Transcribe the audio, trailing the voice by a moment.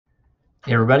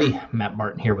Hey everybody, Matt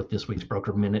Martin here with this week's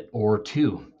Broker Minute or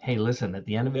Two. Hey, listen, at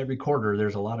the end of every quarter,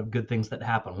 there's a lot of good things that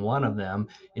happen. One of them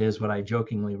is what I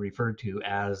jokingly refer to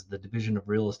as the Division of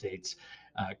Real Estate's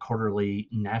quarterly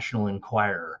National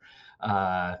Enquirer.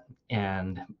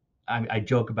 And I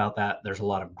joke about that. There's a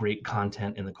lot of great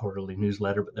content in the quarterly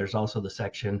newsletter, but there's also the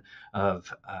section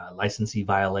of licensee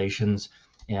violations.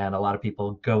 And a lot of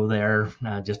people go there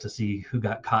just to see who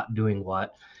got caught doing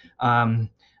what. Um,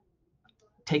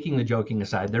 Taking the joking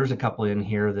aside, there's a couple in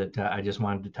here that I just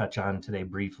wanted to touch on today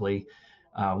briefly.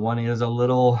 One is a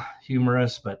little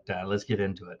humorous, but let's get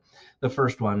into it. The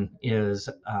first one is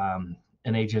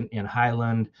an agent in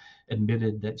Highland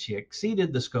admitted that she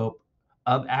exceeded the scope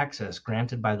of access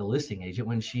granted by the listing agent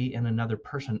when she and another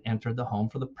person entered the home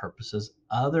for the purposes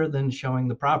other than showing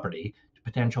the property to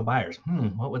potential buyers.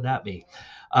 What would that be?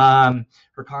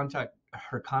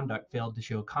 Her conduct failed to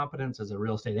show competence as a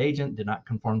real estate agent, did not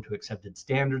conform to accepted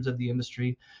standards of the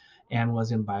industry, and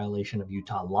was in violation of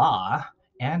Utah law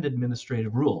and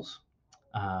administrative rules.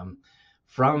 Um,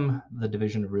 from the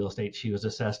Division of Real Estate, she was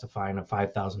assessed a fine of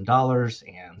 $5,000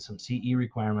 and some CE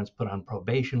requirements, put on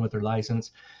probation with her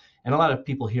license. And a lot of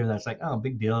people hear that's like, oh,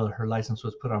 big deal. Her license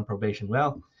was put on probation.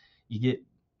 Well, you get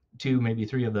two, maybe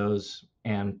three of those,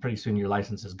 and pretty soon your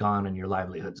license is gone and your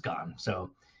livelihood's gone.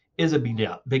 So, is a big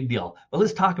deal. Big deal. But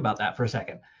let's talk about that for a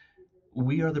second.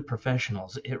 We are the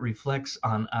professionals. It reflects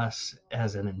on us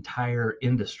as an entire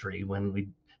industry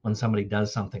when somebody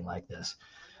does something like this.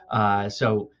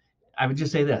 So, I would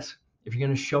just say this: if you're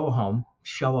going to show a home,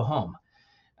 show a home,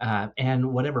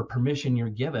 and whatever permission you're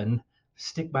given,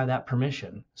 stick by that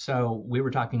permission. So we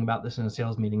were talking about this in a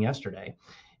sales meeting yesterday.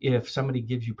 If somebody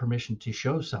gives you permission to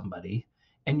show somebody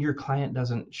and your client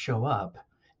doesn't show up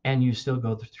and you still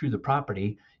go through the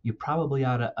property, you probably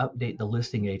ought to update the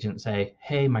listing agent and say,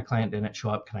 hey, my client didn't show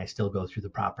up. Can I still go through the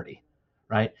property?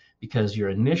 Right? Because your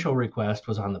initial request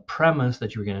was on the premise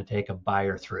that you were going to take a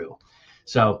buyer through.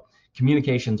 So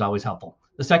communication is always helpful.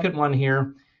 The second one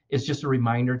here is just a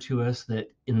reminder to us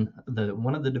that in the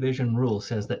one of the division rules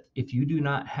says that if you do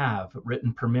not have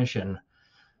written permission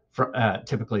for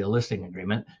typically a listing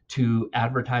agreement to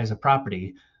advertise a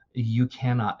property, you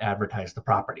cannot advertise the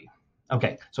property.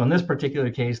 Okay, so in this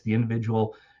particular case, the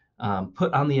individual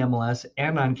put on the MLS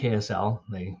and on KSL,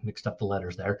 they mixed up the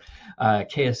letters there,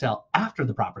 KSL after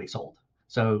the property sold.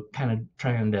 So kind of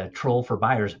trying to troll for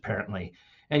buyers apparently.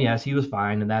 And yes, he was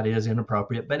fine, and that is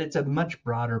inappropriate, but it's a much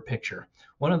broader picture.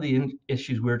 One of the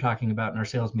issues we were talking about in our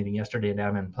sales meeting yesterday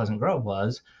down in Pleasant Grove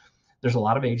was there's a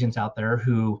lot of agents out there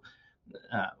who,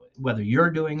 whether you're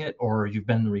doing it or you've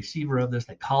been the receiver of this,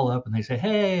 they call up and they say,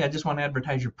 hey, I just want to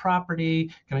advertise your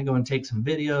property. Can I go and take some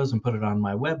videos and put it on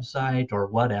my website or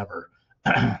whatever?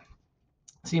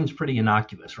 Seems pretty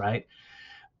innocuous, right?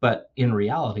 But in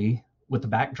reality, with the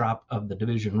backdrop of the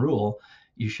division rule,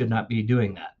 you should not be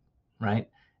doing that, right?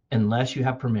 Unless you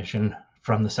have permission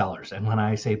from the sellers. And when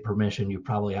I say permission, you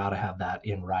probably ought to have that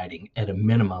in writing, at a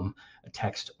minimum, a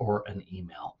text or an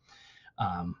email.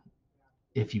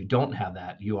 If you don't have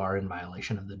that, you are in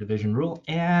violation of the division rule.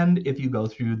 And if you go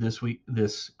through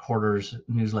this quarter's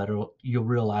newsletter, you'll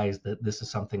realize that this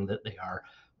is something that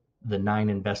the 9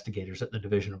 investigators at the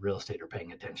Division of Real Estate are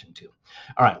paying attention to.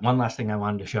 All right, one last thing I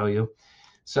wanted to show you.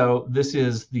 So this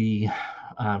is the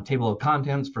table of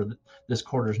contents for this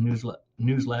quarter's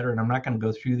newsletter, and I'm not going to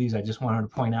go through these. I just wanted to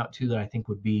point out two that I think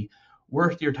would be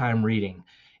worth your time reading.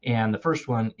 And the first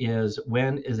one is,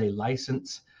 when is a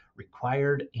license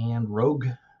required, and rogue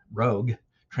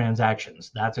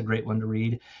transactions. That's a great one to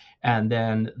read. And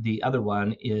then the other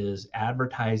one is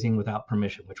advertising without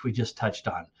permission, which we just touched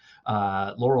on.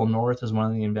 Laurel North is one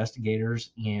of the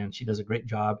investigators, and she does a great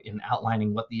job in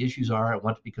outlining what the issues are and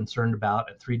what to be concerned about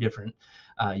at 3 different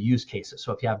use cases.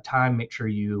 So if you have time, make sure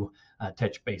you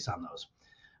touch base on those.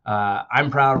 I'm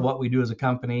proud of what we do as a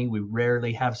company. We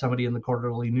rarely have somebody in the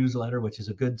quarterly newsletter, which is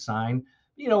a good sign.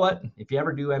 You know what? If you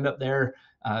ever do end up there,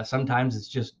 sometimes it's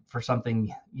just for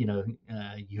something you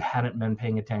hadn't been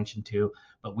paying attention to,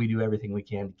 but we do everything we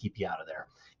can to keep you out of there.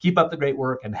 Keep up the great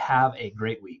work and have a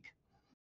great week.